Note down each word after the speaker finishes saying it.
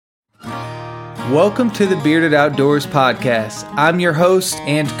Welcome to the Bearded Outdoors podcast. I'm your host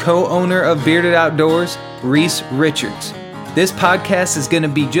and co-owner of Bearded Outdoors, Reese Richards. This podcast is going to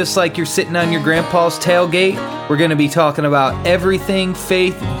be just like you're sitting on your grandpa's tailgate. We're going to be talking about everything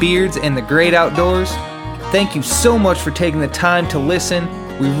faith, beards, and the great outdoors. Thank you so much for taking the time to listen.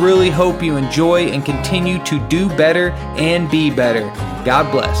 We really hope you enjoy and continue to do better and be better.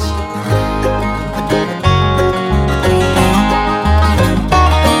 God bless.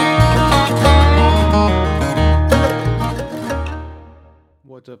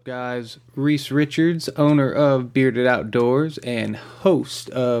 What's up, guys? Reese Richards, owner of Bearded Outdoors and host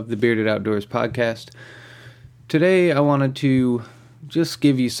of the Bearded Outdoors podcast. Today, I wanted to just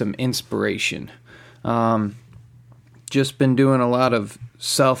give you some inspiration. Just been doing a lot of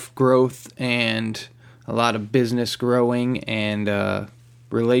self-growth and a lot of business growing and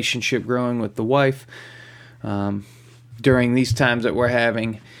relationship growing with the wife during these times that we're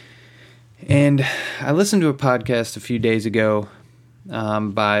having. And I listened to a podcast a few days ago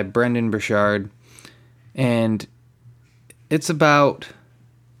by Brendon Burchard, and it's about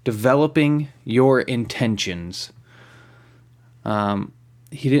developing your intentions.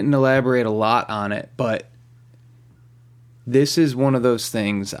 He didn't elaborate a lot on it, but this is one of those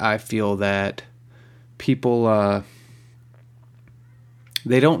things I feel that people,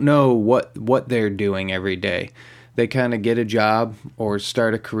 they don't know what they're doing every day. They kind of get a job or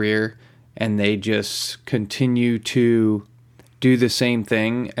start a career, and they just continue to do the same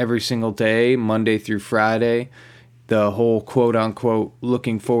thing every single day, Monday through Friday. The whole quote-unquote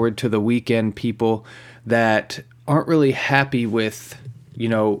looking forward to the weekend people that aren't really happy with,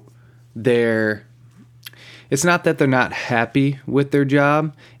 it's not that they're not happy with their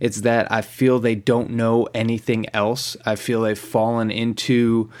job. It's that I feel they don't know anything else. I feel they've fallen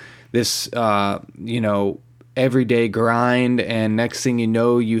into this, everyday grind, and next thing you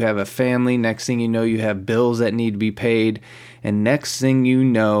know, you have a family. Next thing you know, you have bills that need to be paid. And next thing you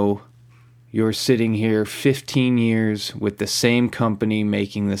know, you're sitting here 15 years with the same company,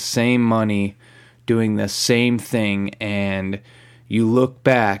 making the same money, doing the same thing, and you look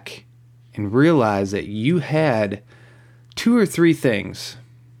back and realize that you had 2 or 3 things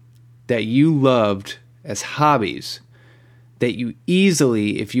that you loved as hobbies that you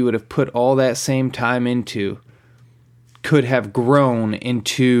easily, if you would have put all that same time into, could have grown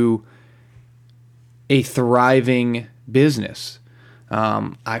into a thriving business.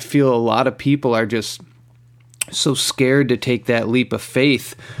 I feel a lot of people are just so scared to take that leap of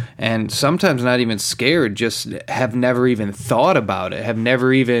faith, and sometimes not even scared, just have never even thought about it, have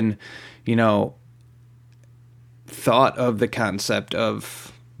never even, thought of the concept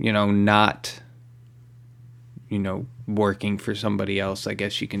of, not, working for somebody else, I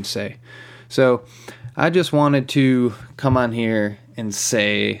guess you can say. So I just wanted to come on here and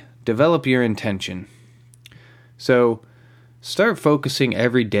say, develop your intention. So start focusing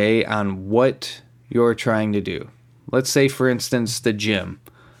every day on what you're trying to do. Let's say, for instance, the gym.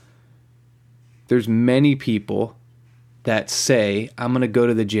 There's many people that say, I'm going to go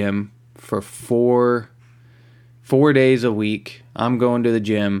to the gym for four days a week. I'm going to the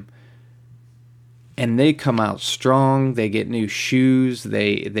gym. And they come out strong. They get new shoes.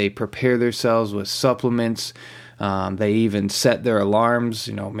 They prepare themselves with supplements. They even set their alarms,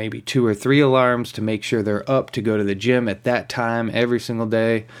 maybe 2 or 3 alarms to make sure they're up to go to the gym at that time every single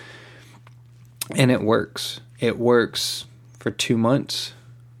day. And it works. It works for 2 months,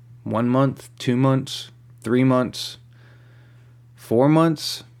 1 month, 2 months, 3 months, 4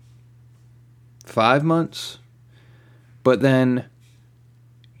 months, 5 months. But then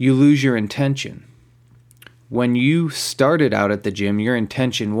you lose your intention. When you started out at the gym, your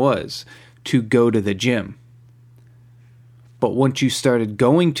intention was to go to the gym. But once you started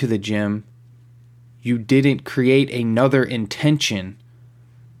going to the gym, you didn't create another intention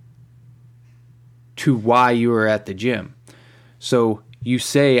to why you were at the gym. So you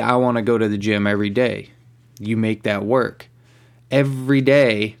say, I want to go to the gym every day. You make that work. Every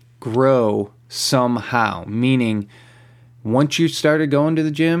day, grow somehow. Meaning, once you started going to the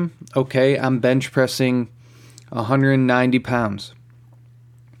gym, okay, I'm bench pressing 190 pounds.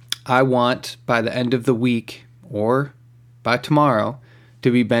 I want, by the end of the week, or by tomorrow,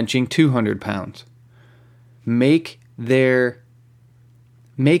 to be benching 200 pounds. Make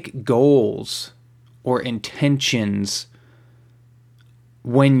goals or intentions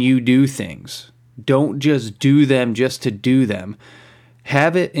when you do things. Don't just do them just to do them.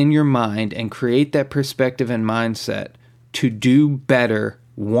 Have it in your mind and create that perspective and mindset to do better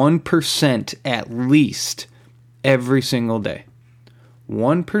 1% at least every single day.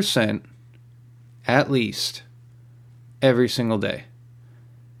 1% at least every single day.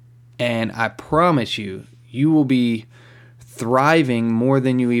 And I promise you, you will be thriving more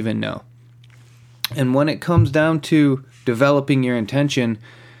than you even know. And when it comes down to developing your intention,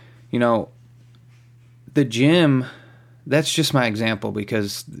 the gym, that's just my example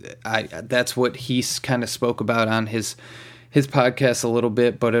because that's what he kind of spoke about on his podcast a little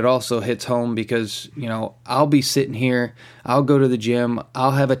bit, but it also hits home because, I'll be sitting here, I'll go to the gym,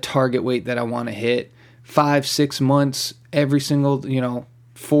 I'll have a target weight that I want to hit 5-6 months, every single,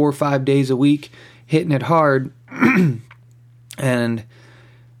 4 or 5 days a week, hitting it hard.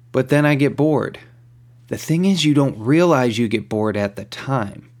 But then I get bored. The thing is, you don't realize you get bored at the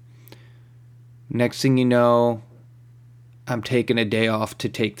time. Next thing you know, I'm taking a day off to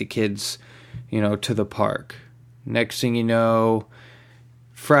take the kids, to the park. Next thing you know,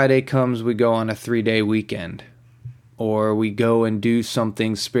 Friday comes, we go on a 3-day weekend. Or we go and do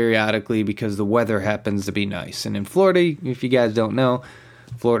something periodically because the weather happens to be nice. And in Florida, if you guys don't know,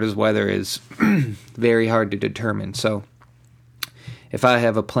 Florida's weather is very hard to determine. So if I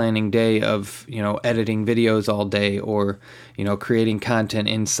have a planning day of, editing videos all day or, creating content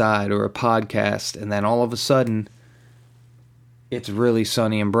inside or a podcast, and then all of a sudden it's really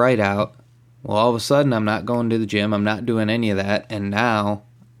sunny and bright out, well, all of a sudden I'm not going to the gym, I'm not doing any of that, and now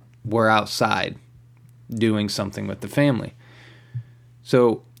we're outside doing something with the family.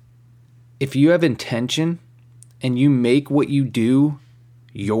 So if you have intention and you make what you do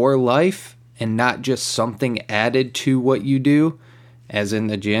your life and not just something added to what you do, as in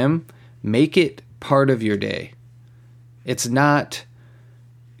the gym, make it part of your day. It's not,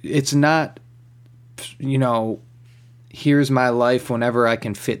 here's my life, whenever I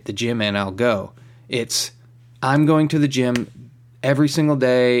can fit the gym in, I'll go. It's, I'm going to the gym every single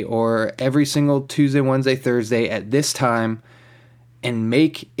day or every single Tuesday, Wednesday, Thursday at this time, and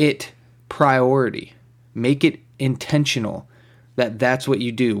make it priority. Make it intentional that that's what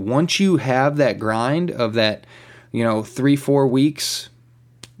you do. Once you have that grind of that, 3-4 weeks,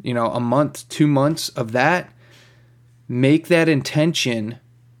 a month, 2 months of that, make that intention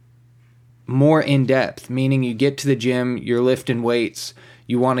more in depth, meaning you get to the gym, you're lifting weights,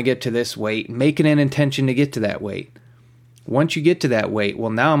 you want to get to this weight, make it an intention to get to that weight. Once you get to that weight, well,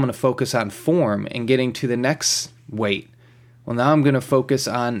 now I'm going to focus on form and getting to the next weight. Well, now I'm going to focus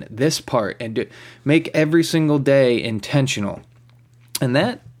on this part and make every single day intentional. And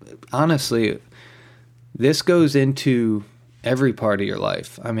that, honestly, this goes into every part of your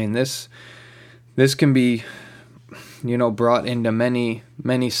life. I mean, this can be, brought into many,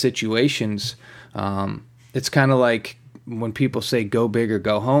 many situations. It's kind of like when people say go big or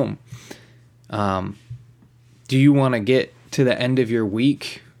go home. Do you want to get to the end of your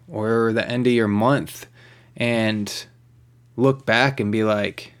week or the end of your month and look back and be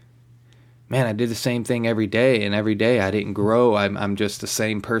like, man, I did the same thing every day, and every day I didn't grow. I'm just the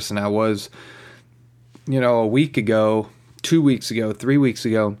same person I was, a week ago, 2 weeks ago, 3 weeks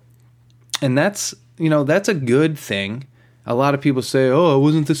ago. And that's a good thing. A lot of people say, oh, I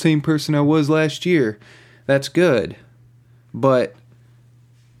wasn't the same person I was last year. That's good. But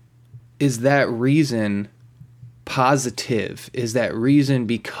is that reason positive? Is that reason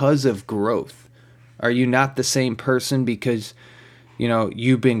because of growth? Are you not the same person because,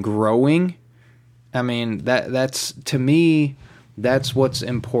 you've been growing? I mean, that's to me, that's what's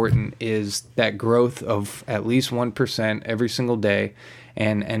important, is that growth of at least 1% every single day,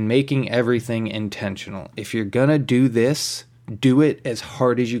 and making everything intentional. If you're going to do this, do it as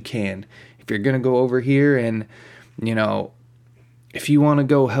hard as you can. If you're going to go over here and, if you want to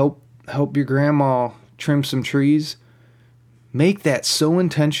go help your grandma trim some trees, make that so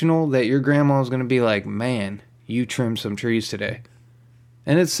intentional that your grandma is going to be like, man, you trimmed some trees today.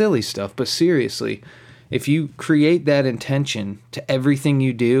 And it's silly stuff, but seriously, if you create that intention to everything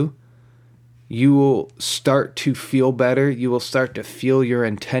you do, you will start to feel better. You will start to feel your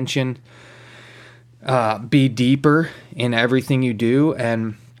intention be deeper in everything you do,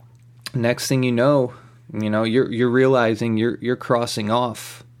 and next thing you know, you're realizing you're crossing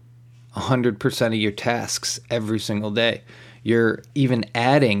off 100% of your tasks every single day. You're even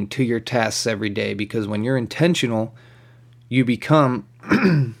adding to your tasks every day, because when you're intentional, you become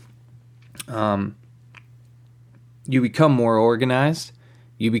you become more organized,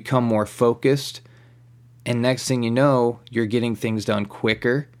 you become more focused, and next thing you know, you're getting things done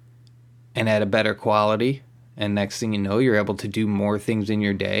quicker and at a better quality, and next thing you know, you're able to do more things in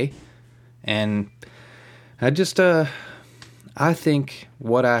your day. And I think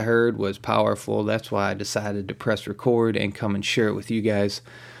what I heard was powerful. That's why I decided to press record and come and share it with you guys.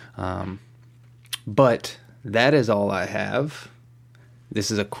 But that is all I have. This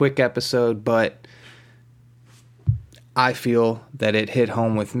is a quick episode, but I feel that it hit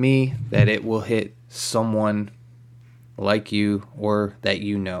home with me, that it will hit someone like you or that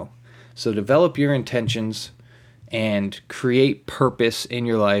you know. So develop your intentions and create purpose in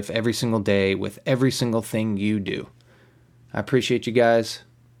your life every single day with every single thing you do. I appreciate you guys.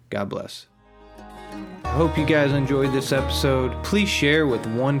 God bless. I hope you guys enjoyed this episode. Please share with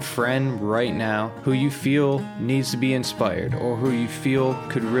one friend right now who you feel needs to be inspired or who you feel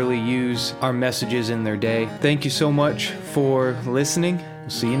could really use our messages in their day. Thank you so much for listening. We'll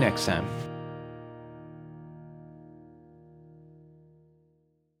see you next time.